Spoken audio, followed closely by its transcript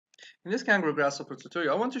In this Kangaroo Grasshopper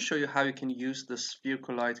tutorial, I want to show you how you can use the sphere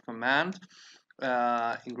collide command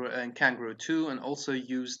in Kangaroo 2 and also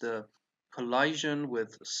use the collision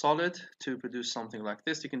with solid to produce something like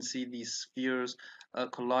this. You can see these spheres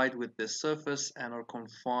collide with this surface and are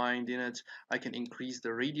confined in it. I can increase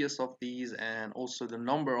the radius of these and also the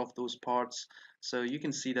number of those parts. So you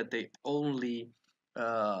can see that they only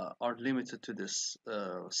are limited to this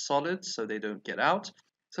solid, so they don't get out.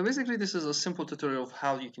 So basically, this is a simple tutorial of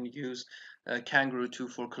how you can use Kangaroo 2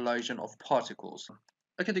 for collision of particles.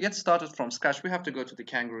 Okay, to get started from scratch, we have to go to the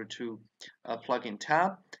Kangaroo 2 plugin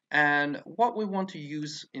tab. And what we want to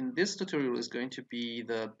use in this tutorial is going to be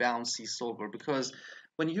the bouncy solver, because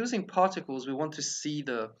when using particles, we want to see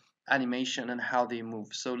the animation and how they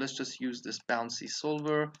move. So let's just use this bouncy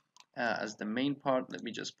solver as the main part. Let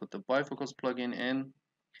me just put the bifocals plugin in.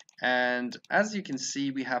 And as you can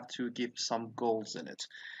see, we have to give some goals in it.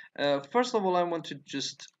 First of all, I want to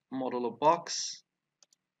just model a box.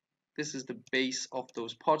 This is the base of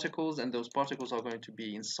those particles, and those particles are going to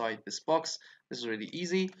be inside this box. This is really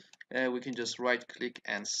easy. We can just right click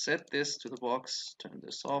and set this to the box, turn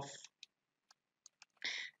this off,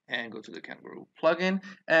 and go to the Kangaroo plugin.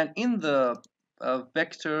 And in the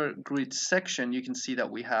vector grid section, you can see that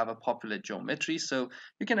we have a populate geometry. So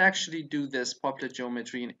you can actually do this populate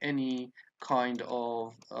geometry in any kind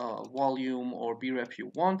of volume or BREP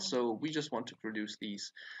you want. So we just want to produce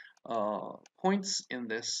these points in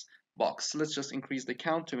this box. Let's just increase the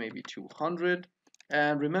count to maybe 200.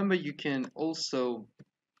 And remember, you can also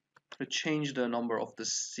change the number of the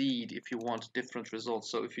seed if you want different results.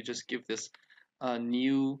 So if you just give this a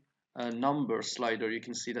new number slider, you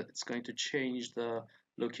can see that it's going to change the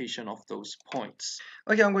location of those points.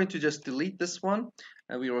 Okay, I'm going to just delete this one.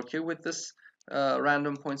 We are okay with this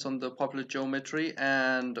random points on the populate geometry.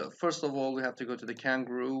 And first of all, we have to go to the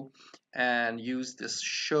Kangaroo and use this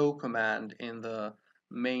show command in the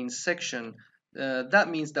main section. That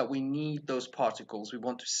means that we need those particles. We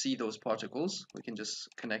want to see those particles. We can just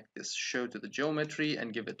connect this show to the geometry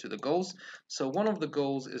and give it to the goals. So one of the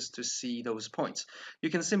goals is to see those points. You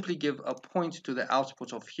can simply give a point to the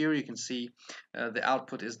output of here. You can see the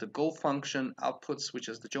output is the goal function outputs, which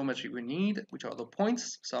is the geometry we need, which are the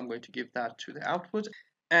points. So I'm going to give that to the output.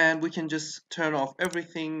 And we can just turn off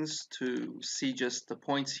everything to see just the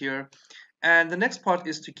points here. And the next part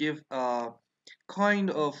is to give a kind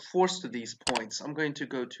of force to these points. I'm going to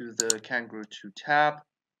go to the Kangaroo 2 tab,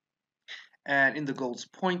 and in the goals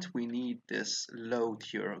point we need this load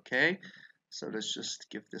here. Okay, so let's just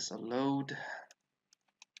give this a load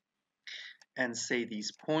and say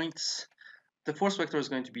these points. The force vector is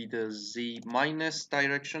going to be the z minus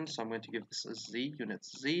direction, so I'm going to give this a z, unit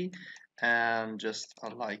z, and just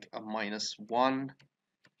like a -1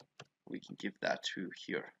 we can give that to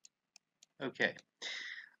here. Okay.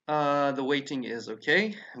 The weighting is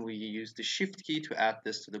okay. We use the shift key to add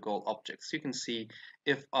this to the goal object. So you can see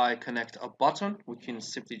if I connect a button, we can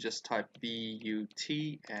simply just type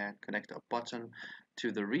BUT and connect a button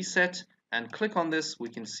to the reset and click on this. We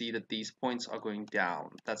can see that these points are going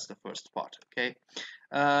down. That's the first part. Okay.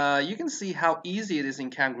 You can see how easy it is in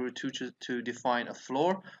Kangaroo 2 to define a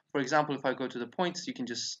floor. For example, if I go to the points, you can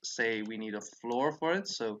just say we need a floor for it.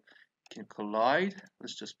 So can collide.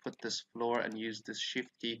 Let's just put this floor and use this shift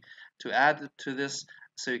key to add it to this.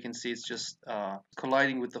 So you can see it's just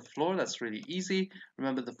colliding with the floor. That's really easy.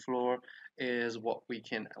 Remember, the floor is what we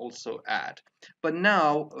can also add. But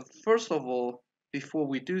now, first of all, before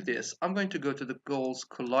we do this, I'm going to go to the goals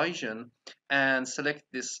collision and select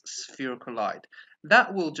this sphere collide.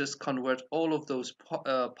 That will just convert all of those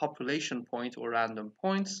population point or random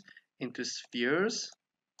points into spheres.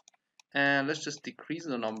 And let's just decrease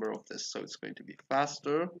the number of this so it's going to be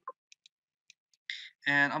faster.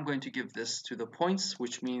 And I'm going to give this to the points,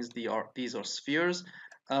 which means these are spheres.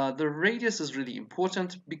 The radius is really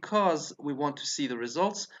important because we want to see the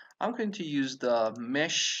results. I'm going to use the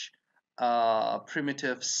mesh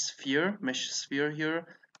primitive sphere, mesh sphere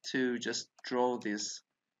here, to just draw this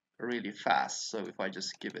really fast. So if I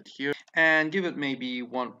just give it here and give it maybe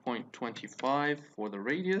 1.25 for the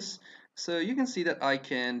radius, so you can see that I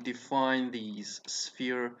can define these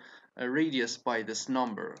sphere radius by this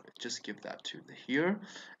number. Just give that to here.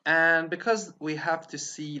 And because we have to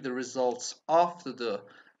see the results after the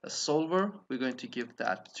solver, we're going to give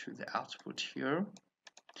that to the output here.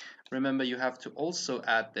 Remember, you have to also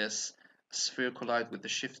add this sphere collide with the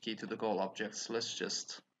shift key to the goal object. So let's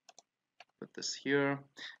just put this here,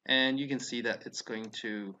 and you can see that it's going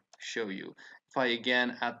to show you. If I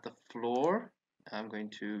again add the floor, I'm going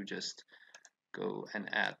to just go and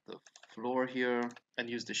add the floor here and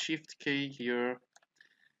use the shift key here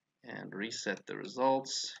and reset the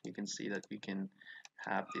results, you can see that we can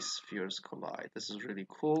have these spheres collide. This is really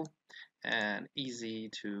cool and easy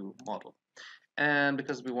to model. And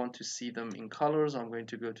because we want to see them in colors, I'm going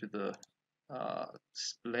to go to the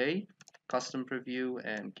display, custom preview,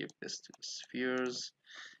 and give this to the spheres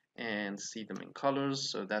and see them in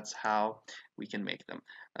colors. So that's how we can make them.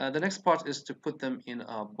 The next part is to put them in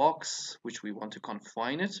a box which we want to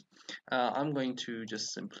confine it. I'm going to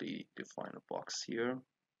just simply define a box here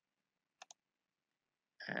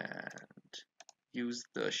and use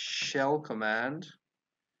the shell command.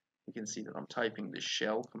 You can see that I'm typing the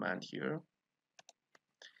shell command here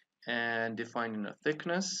and defining a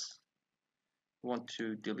thickness. We want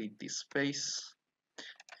to delete the space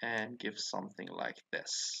and give something like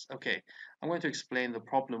this. Okay, I'm going to explain the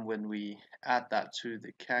problem when we add that to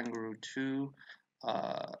the Kangaroo 2.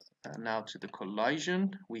 Now to the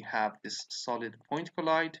collision, we have this solid point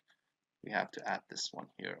collide. We have to add this one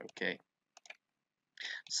here. Okay,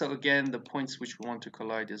 so again, the points which we want to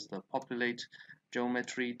collide is the populate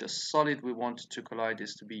geometry. The solid we want to collide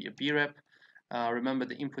is to be a brep. Remember,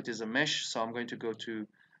 the input is a mesh, so I'm going to go to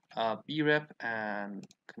brep and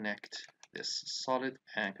connect this solid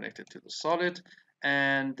and connect it to the solid,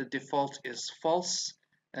 and the default is false.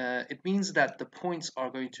 It means that the points are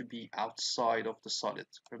going to be outside of the solid.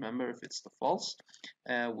 Remember, if it's the false,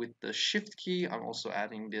 with the shift key, I'm also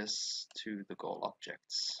adding this to the goal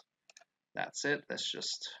objects. That's it. Let's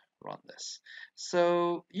just run this.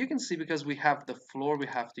 So you can see, because we have the floor, we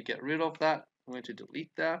have to get rid of that. I'm going to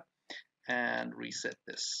delete that and reset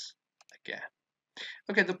this again.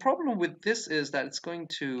 Okay, the problem with this is that it's going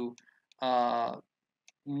to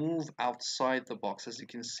move outside the box, as you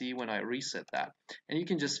can see when I reset that. And you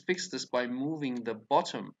can just fix this by moving the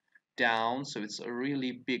bottom down so it's a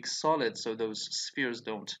really big solid so those spheres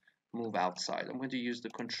don't move outside. I'm going to use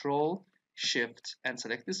the Control Shift and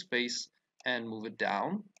select this face and move it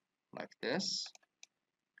down like this.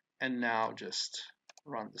 And now just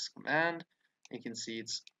run this command. You can see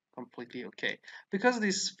it's completely okay. Because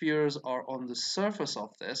these spheres are on the surface of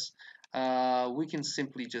this, we can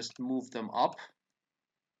simply just move them up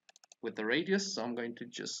with the radius. So I'm going to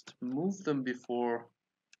just move them before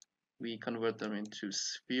we convert them into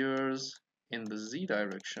spheres in the Z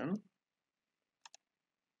direction.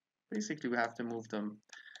 Basically, we have to move them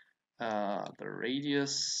the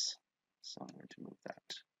radius. So I'm going to move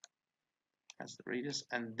that as the radius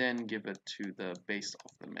and then give it to the base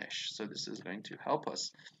of the mesh. So this is going to help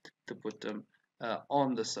us to put them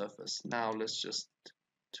on the surface. Now let's just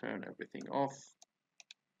turn everything off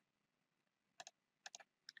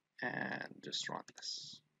and just run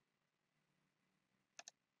this.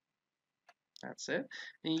 That's it.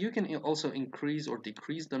 And you can also increase or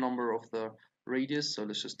decrease the number of the radius. So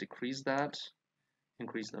let's just decrease that,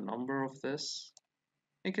 increase the number of this.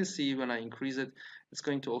 You can see when I increase it, it's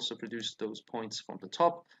going to also produce those points from the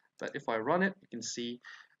top. But if I run it, you can see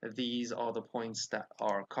these are the points that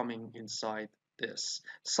are coming inside this.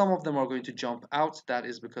 Some of them are going to jump out. That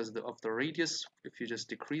is because of the radius. If you just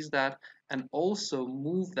decrease that and also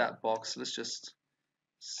move that box, let's just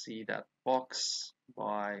see that box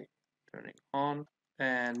by turning on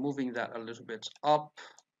and moving that a little bit up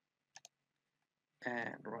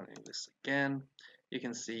and running this again, you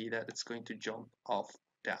can see that it's going to jump off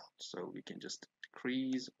down. So we can just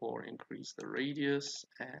decrease or increase the radius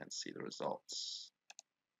and see the results.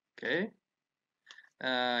 Okay.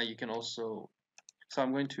 You can also, so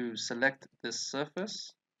I'm going to select this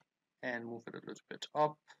surface and move it a little bit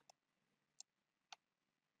up.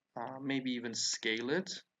 Maybe even scale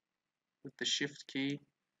it with the shift key.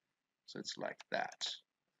 So it's like that.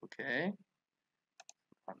 Okay.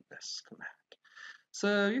 Run this command.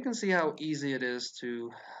 So you can see how easy it is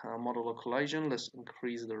to model a collision. Let's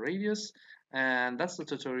increase the radius. And that's the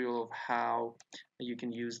tutorial of how you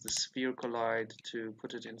can use the sphere collide to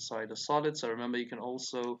put it inside a solid. So remember, you can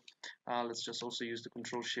also, let's just also use the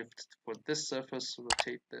Control Shift for this surface,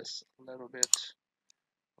 rotate this a little bit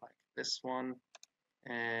like this one.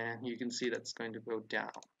 And you can see that's going to go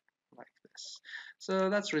down like this. So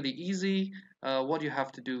that's really easy. What you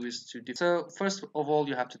have to do is to so first of all,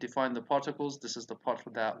 you have to define the particles. This is the part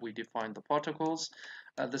that we define the particles.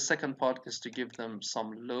 The second part is to give them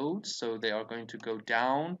some load, so they are going to go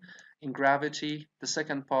down in gravity. The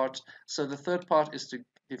second part, so the third part is to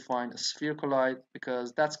define a sphere collide,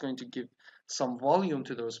 because that's going to give some volume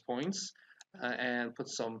to those points and put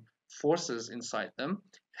some forces inside them.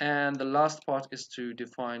 And the last part is to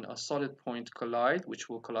define a solid point collide, which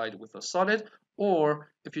will collide with a solid. Or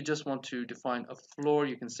if you just want to define a floor,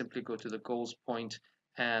 you can simply go to the goals point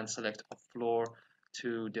and select a floor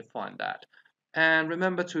to define that. And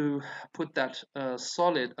remember to put that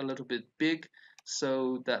solid a little bit big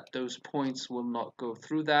so that those points will not go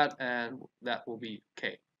through that, and that will be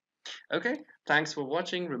okay. Okay, thanks for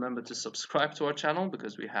watching. Remember to subscribe to our channel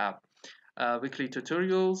because we have weekly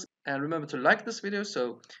tutorials, and remember to like this video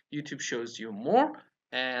so YouTube shows you more,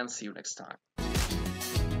 and see you next time.